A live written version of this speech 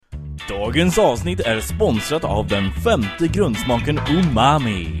Dagens avsnitt är sponsrat av den femte grundsmaken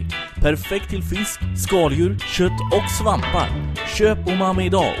umami. Perfekt till fisk, skaldjur, kött och svampar. Köp umami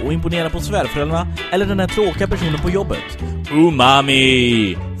idag och imponera på svärföräldrarna eller den här tråkiga personen på jobbet.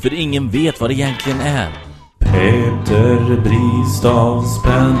 Umami! För ingen vet vad det egentligen är. Peter Bristavs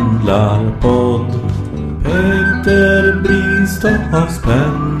pendlarpodd. Peter Bristavs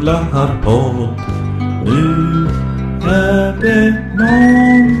pendlarpodd. Nu är det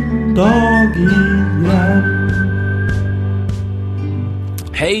måndag igen.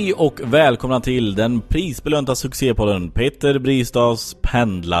 Hej och välkomna till den prisbelönta succépodden Peter Bristavs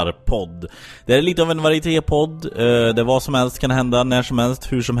pendlarpodd. Det är lite av en varietépodd. Det vad som helst kan hända, när som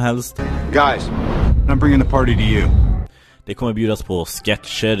helst, hur som helst. Guys, I'm bringing the party to you. Det kommer bjudas på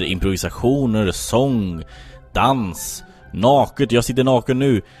sketcher, improvisationer, sång, dans, naket. Jag sitter naken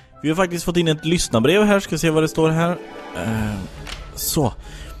nu. Vi har faktiskt fått in ett lyssnarbrev här. Ska se vad det står här. Så.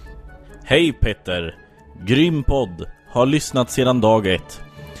 Hej Peter. Grym podd. Har lyssnat sedan dag 1.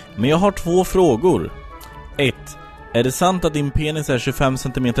 Men jag har 2 frågor. 1. Är det sant att din penis är 25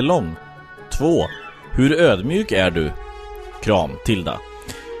 cm lång? 2. Hur ödmjuk är du? Kram, Tilda.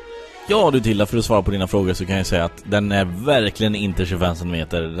 Ja du Tilda, för att svara på dina frågor så kan jag säga att den är verkligen inte 25 cm.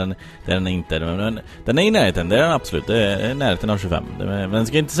 Den är inte, den är i närheten, det är den absolut. Det är närheten av 25. Men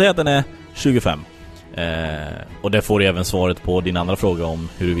ska inte säga att den är 25. Och det får du även svaret på din andra fråga om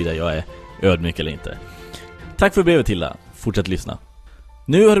huruvida jag är ödmjuk eller inte. Tack för brevet Tilda, fortsätt lyssna.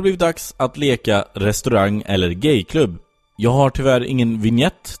 Nu har det blivit dags att leka restaurang eller gayklubb. Jag har tyvärr ingen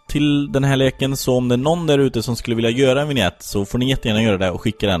vignett till den här leken, så om det är någon där ute som skulle vilja göra en vignett så får ni jättegärna göra det och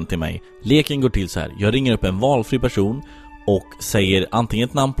skicka den till mig. Leken går till så här: jag ringer upp en valfri person och säger antingen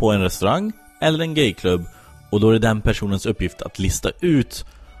ett namn på en restaurang eller en gayklubb, och då är det den personens uppgift att lista ut: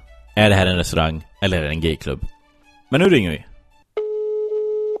 är det här en restaurang eller är det en gayklubb? Men nu ringer vi.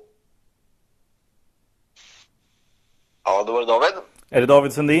 Ja, då var det David. Är det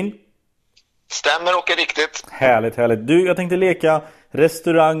David Sundin? Stämmer och är riktigt. Härligt, härligt. Du, jag tänkte leka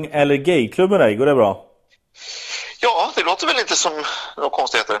restaurang eller gayklubb med dig. Går det bra? Ja, det låter väl inte som några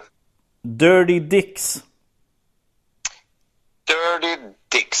konstigheter. Dirty Dicks. Dirty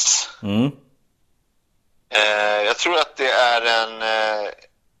Dicks. Mm. Jag tror att det är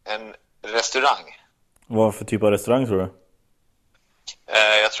en restaurang. Vad för typ av restaurang tror du?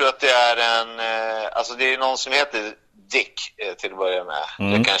 Jag tror att det är alltså det är någon som heter Dick till att börja med.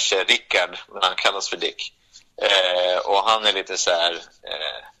 Det är kanske Rickard, men han kallas för Dick. Och han är lite så här,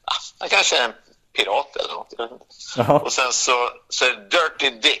 han kanske är en pirat eller något. Jaha. Och sen så är det Dirty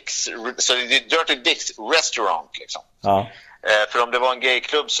Dicks. Så det är Dirty Dicks restaurant liksom. Ja. För om det var en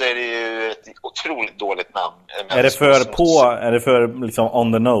gayklubb så är det ju ett otroligt dåligt namn. Är det för liksom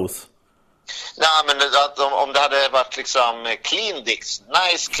on the nose? Nej, men om det hade varit liksom clean dicks,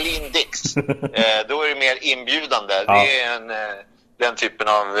 nice clean dicks, då är det mer inbjudande. Ja. Det är den typen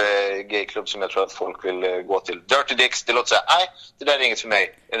av gayklubb som jag tror att folk vill gå till. Dirty Dicks, det låter så här, nej, det där är inget för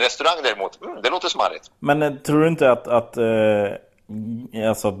mig. En restaurang däremot, det låter smarrigt. Men tror du inte att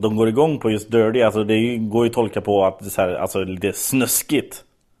alltså, att de går igång på just dirty? Alltså det går ju att tolka på att det är så här, alltså lite snuskigt.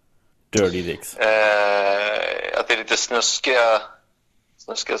 Dirty Dicks. Att det är lite snuskiga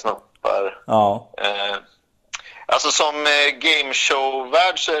snoppar. Ja. Alltså som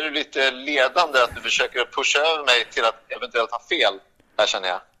gameshow-värld så är det lite ledande att du försöker pusha över mig till att eventuellt ha fel. Här känner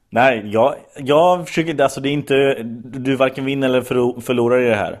jag. Nej, jag försöker, alltså det är inte, du varken vinner eller förlorar i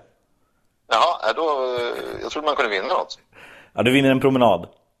det här. Jaha, då, jag trodde man kunde vinna något. Ja, du vinner en promenad.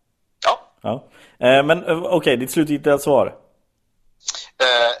 Ja. Men okej, ditt slutgiltiga svar.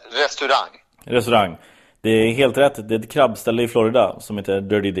 Restaurang. Det är helt rätt, det är ett krabbställe i Florida som heter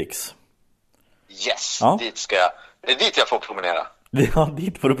Dirty Dicks. Yes, ja. Det är dit jag får promenera. Ja,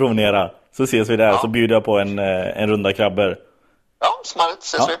 dit får du promenera. Så ses vi där, så bjuder jag på en runda krabbor. Ja, smarrigt,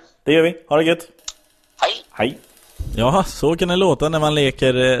 ses vi. Det gör vi, ha det gött. Hej. Ja, så kan det låta när man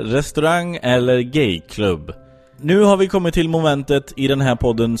leker restaurang eller gayklubb. Nu har vi kommit till momentet i den här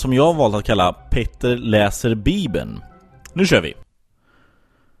podden som jag har valt att kalla Petter läser Bibeln. Nu kör vi.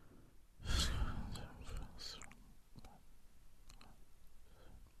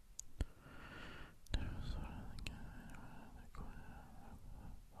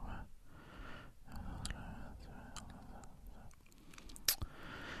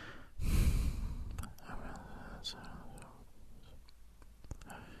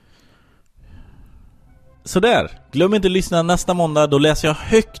 Så där, glöm inte att lyssna nästa måndag, då läser jag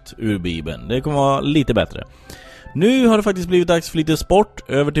högt ur Bibeln. Det kommer vara lite bättre. Nu har det faktiskt blivit dags för lite sport.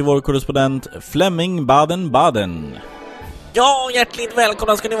 Över till vår korrespondent Flemming Baden-Baden. Ja, hjärtligt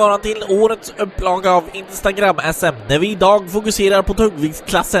välkomna ska ni vara till årets upplaga av Instagram SM, där vi idag fokuserar på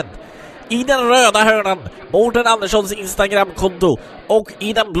tungviktsklassen. I den röda hörnan Mårten Anderssons Instagramkonto och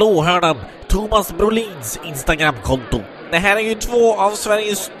i den blå hörnan Thomas Brolins Instagramkonto. Det här är ju 2 av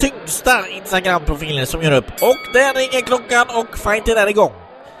Sveriges tyngsta Instagram-profiler som gör upp. Och där ringer klockan och fighten är igång.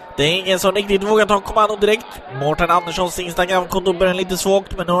 Det är ingen som riktigt vågar ta kommando direkt. Mårten Anderssons Instagramkonto börjar lite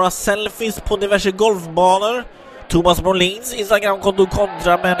svagt med några selfies på diverse golfbanor. Thomas Brolins Instagramkonto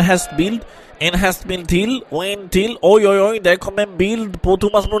kontrar med en hästbild. En hästbild till och en till. Oj, där kom en bild på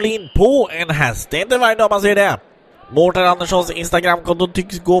Thomas Brolin på en häst. Det är inte varje dag man ser det. Mårten Anderssons Instagramkonto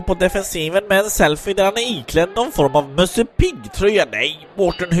tycks gå på defensiven med en selfie där han är iklädd någon form av Musse Pigg-tröja. Nej,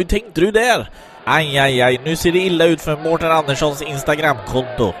 Mårten, hur tänkte du där? Aj, nu ser det illa ut för Mårten Anderssons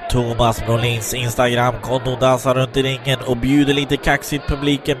Instagramkonto. Thomas Brolins Instagramkonto dansar runt i ringen och bjuder lite kaxigt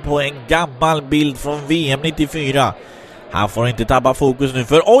publiken på en gammal bild från VM 94. Han får inte tappa fokus nu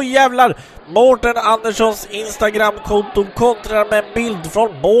för oj jävlar! Mårten Anderssons Instagramkonto kontrar med en bild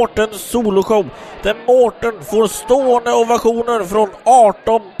från Mårtens soloshow där Mårten får stående ovationer från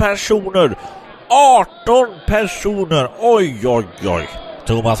 18 personer. 18 personer! Oj.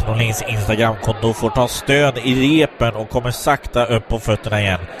 Thomas Brolins Instagramkonto får ta stöd i repen och kommer sakta upp på fötterna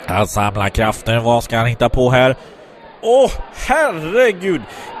igen. Han samlar krafter, vad ska han hitta på här? Herregud!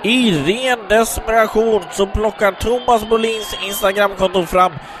 I ren desperation så plockar Thomas Brolins Instagramkonto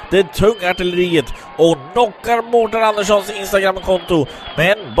fram det tunga artilleriet och knockar Mårten Anderssons Instagramkonto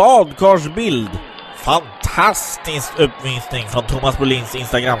med en badkarsbild. Fantastisk uppvisning från Thomas Brolins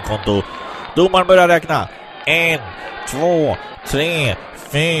Instagramkonto. Domaren börjar räkna. 1, 2, 3,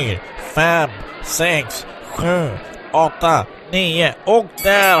 4, 5, 6, 7, 8, 9 och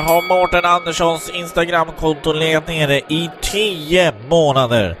där har Mårten Anderssons Instagramkonto legat nere i 10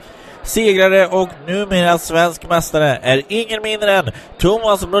 månader. Segrare och numera svensk mästare är ingen mindre än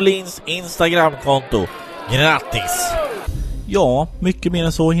Thomas Brolins Instagramkonto. Grattis! Ja, mycket mer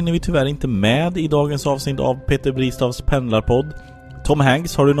än så hinner vi tyvärr inte med i dagens avsnitt av Peter Bristavs pendlarpodd. Tom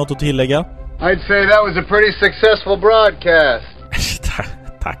Hanks, har du något att tillägga? I'd say that was a pretty successful broadcast.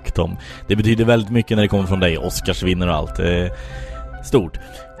 Tack Tom. Det betyder väldigt mycket när det kommer från dig. Oscarsvinner och allt. Stort.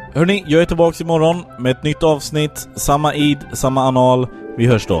 Hörrni, jag är tillbaka imorgon med ett nytt avsnitt. Samma id, samma anal. Vi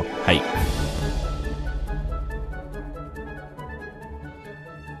hörs då. Hej.